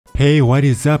Hey, what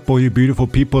is up all you beautiful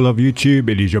people of YouTube?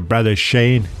 It is your brother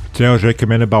Shane. Today I was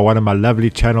recommended by one of my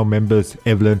lovely channel members,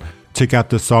 Evelyn. Check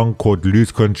out the song called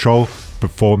Lose Control,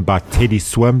 performed by Teddy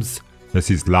Swims.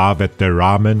 This is live at the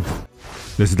Ryman.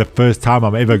 This is the first time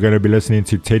I'm ever going to be listening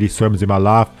to Teddy Swims in my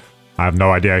life. I have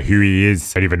no idea who he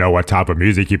is. I don't even know what type of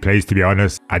music he plays, to be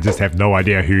honest. I just have no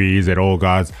idea who he is at all,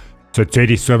 guys. So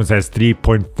Teddy Swims has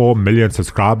 3.4 million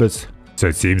subscribers. So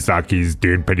it seems like he's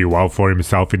doing pretty well for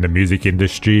himself in the music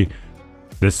industry.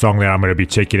 This song that I'm going to be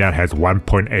checking out has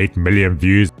 1.8 million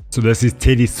views. So this is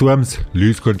Teddy Swims,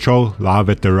 Lose Control, live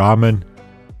at the Ryman.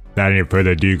 Without any further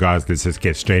ado, guys, let's just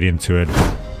get straight into it.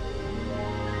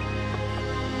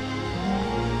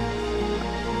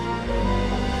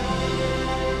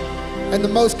 And the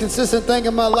most consistent thing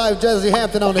in my life, Jesse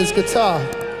Hampton on his guitar.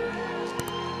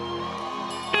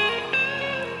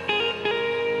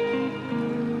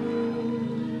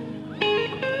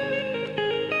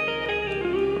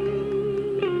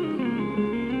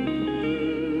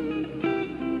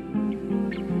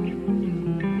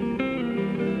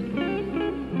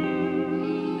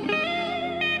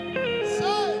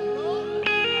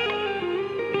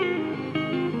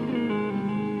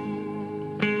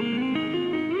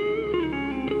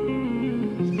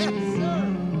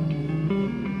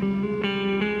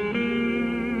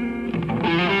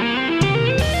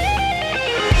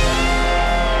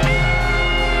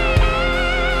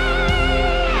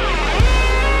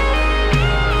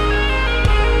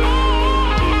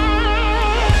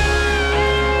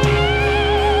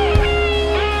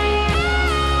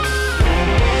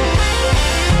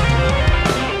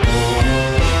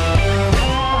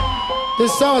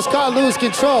 This song is called Lose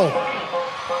Control.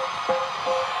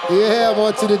 Yeah, I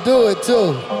want you to do it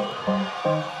too.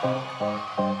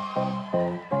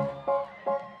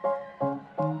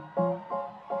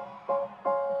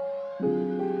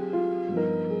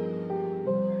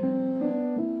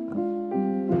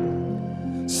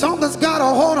 Something's got a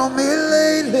hold on me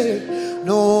lately.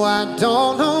 No, I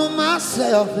don't know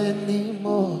myself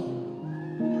anymore.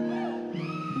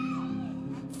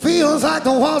 Feels like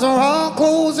the walls are all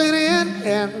closing in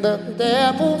and the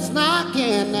devil's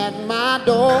knocking at my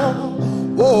door.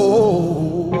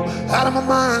 Whoa, out of my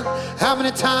mind, how many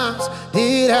times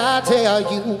did I tell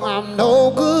you I'm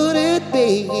no good at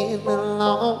being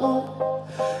alone?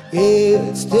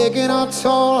 It's taking a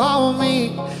toll on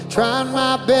me, trying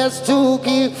my best to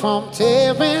keep from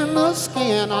tearing the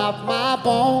skin off my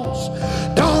bones.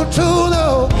 Don't you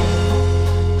know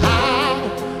I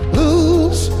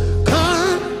lose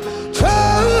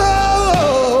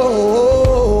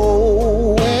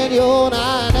when you're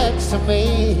not next to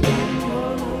me?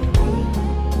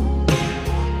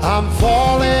 I'm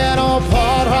falling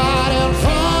apart right in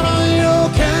front of you,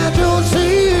 can't you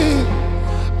see?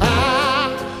 I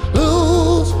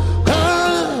lose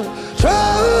control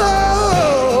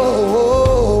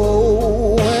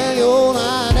when you're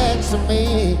not next to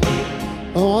me.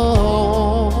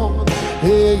 Oh,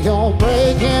 you're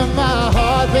breaking my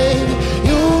heart, baby.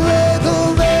 You make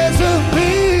a mess of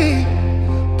me.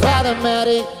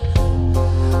 Problematic.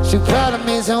 She probably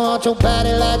means I want your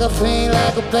body like a fiend,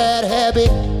 like a bad habit.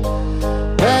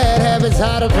 Bad habits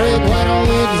hard to break when I'm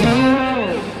with you.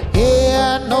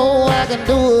 Yeah, I know I can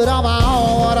do it on my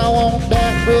own. What I want,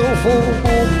 that real full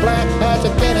moon, black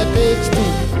magic benedicts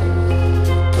too.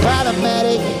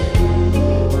 Problematic.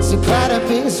 She probably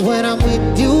means when I'm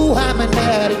with you, I'm an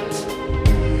addict.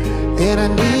 And I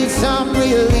need some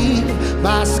relief.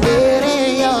 My skin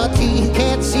and your teeth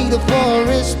can't see the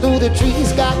forest through the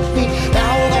trees. Got me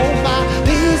down on my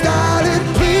knees,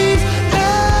 darling, please.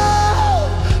 No,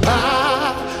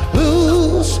 I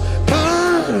lose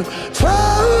control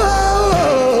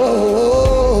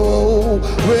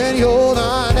when you're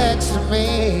not next to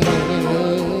me.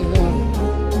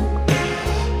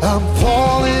 I'm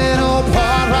falling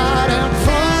apart right in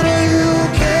front of you,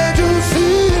 can't you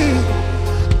see?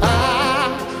 I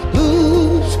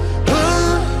lose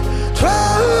control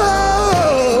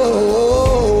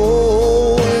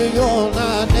when you're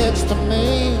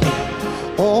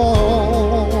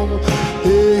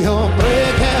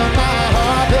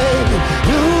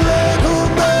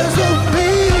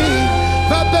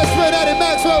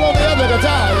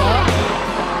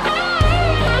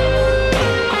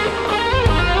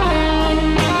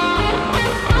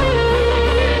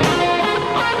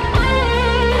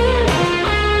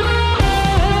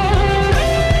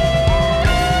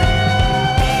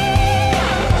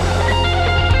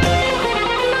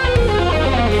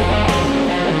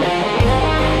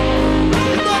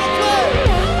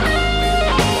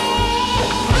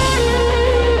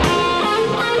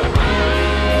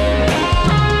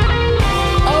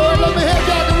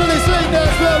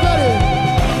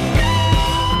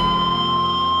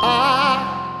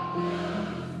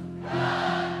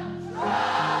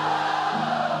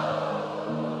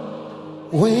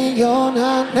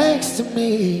to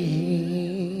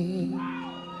me.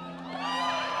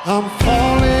 I'm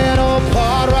falling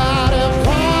apart right in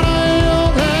front of you.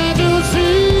 Can't you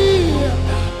see?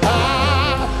 I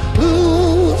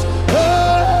lose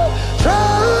control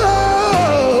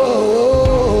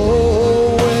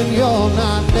when you're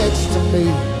not next to me.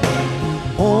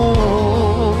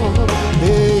 Oh,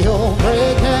 yeah, you're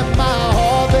breaking my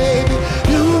heart, baby.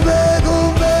 You make a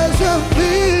mess of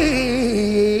me.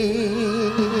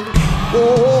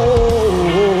 Oh,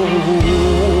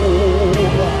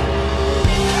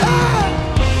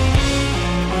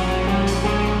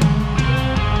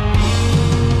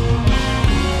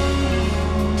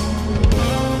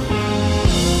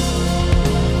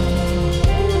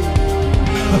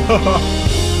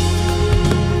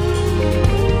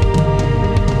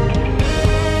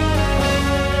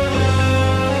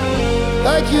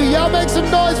 thank you. Y'all make some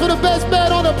noise for the best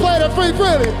band on the planet, Free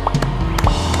Freely.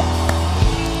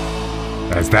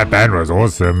 As that band was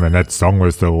awesome, and that song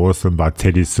was so awesome by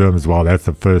Teddy Swims. Well, that's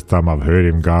the first time I've heard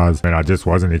him, guys, and I just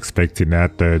wasn't expecting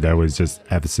that, though. That was just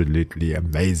absolutely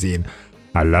amazing.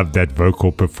 I loved that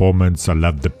vocal performance. I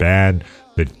loved the band.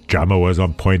 The drummer was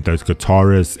on point. Those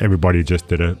guitarists, everybody just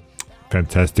did a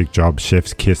fantastic job.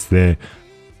 Chef's kiss there.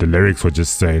 The lyrics were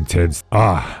just so intense.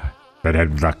 That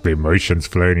had like the emotions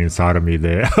flowing inside of me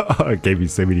there. It gave me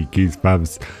so many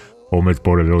goosebumps. Almost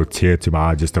brought a little tear to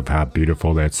my eye just of how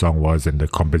beautiful that song was and the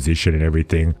composition and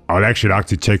everything. I would actually like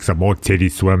to check some more Teddy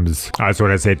Swims. I just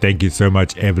want to say thank you so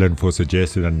much, Evelyn, for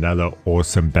suggesting another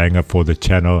awesome banger for the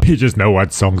channel. You just know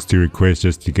what songs to request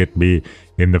just to get me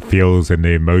in the feels and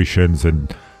the emotions,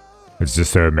 and it's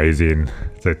just so amazing.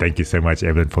 So thank you so much,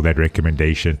 Evelyn, for that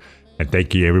recommendation. And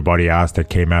thank you everybody else that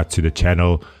came out to the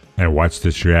channel and watched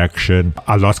this reaction.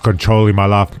 I lost control in my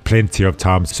life plenty of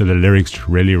times, so the lyrics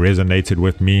really resonated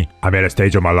with me. I'm at a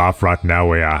stage of my life right now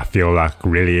where I feel like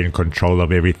really in control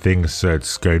of everything, so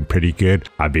it's going pretty good.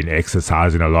 I've been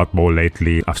exercising a lot more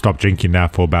lately. I've stopped drinking now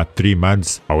for about 3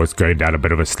 months. I was going down a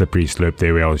bit of a slippery slope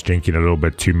there where I was drinking a little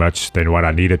bit too much than what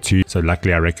I needed to, so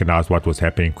luckily I recognized what was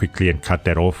happening quickly and cut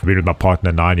that off. I've been with my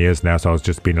partner 9 years now, so I was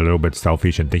just being a little bit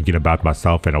selfish and thinking about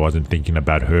myself, and I wasn't thinking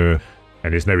about her.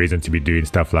 And there's no reason to be doing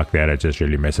stuff like that. It just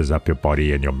really messes up your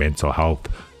body and your mental health.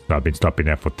 So I've been stopping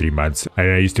that for 3 months.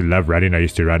 And I used to love running. I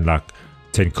used to run like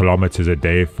 10 kilometers a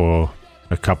day for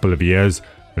a couple of years.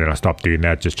 And then I stopped doing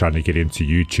that, just trying to get into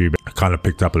YouTube. I kind of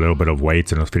picked up a little bit of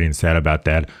weight and I was feeling sad about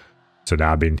that. So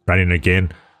now I've been running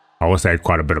again. I also had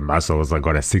quite a bit of muscles. I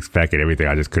got a six-pack and everything.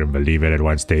 I just couldn't believe it at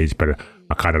one stage. But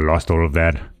I kind of lost all of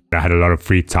that. I had a lot of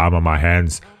free time on my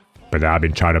hands. But I've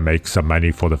been trying to make some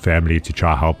money for the family to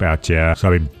try help out here. So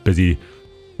I've been busy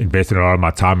investing a lot of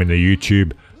my time in the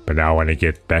YouTube. But now I want to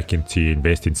get back into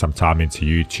investing some time into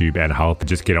YouTube and health.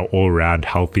 Just get an all-around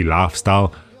healthy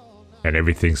lifestyle. And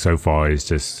everything so far is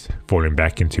just falling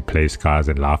back into place, guys.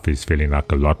 And life is feeling like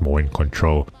a lot more in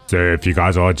control. So if you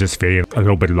guys are just feeling a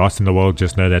little bit lost in the world,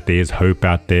 just know that there is hope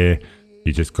out there.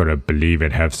 You just got to believe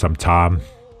and have some time.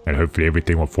 And hopefully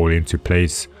everything will fall into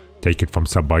place. Take it from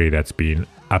somebody that's been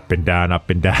up and down, up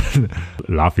and down.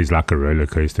 Life is like a roller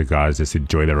coaster, guys. Just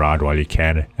enjoy the ride while you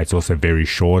can. It's also very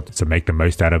short, so make the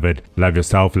most out of it. Love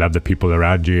yourself, love the people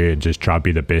around you, and just try to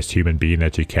be the best human being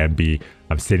that you can be.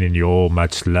 I'm sending you all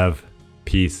much love,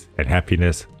 peace, and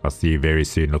happiness. I'll see you very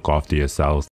soon. Look after yourselves.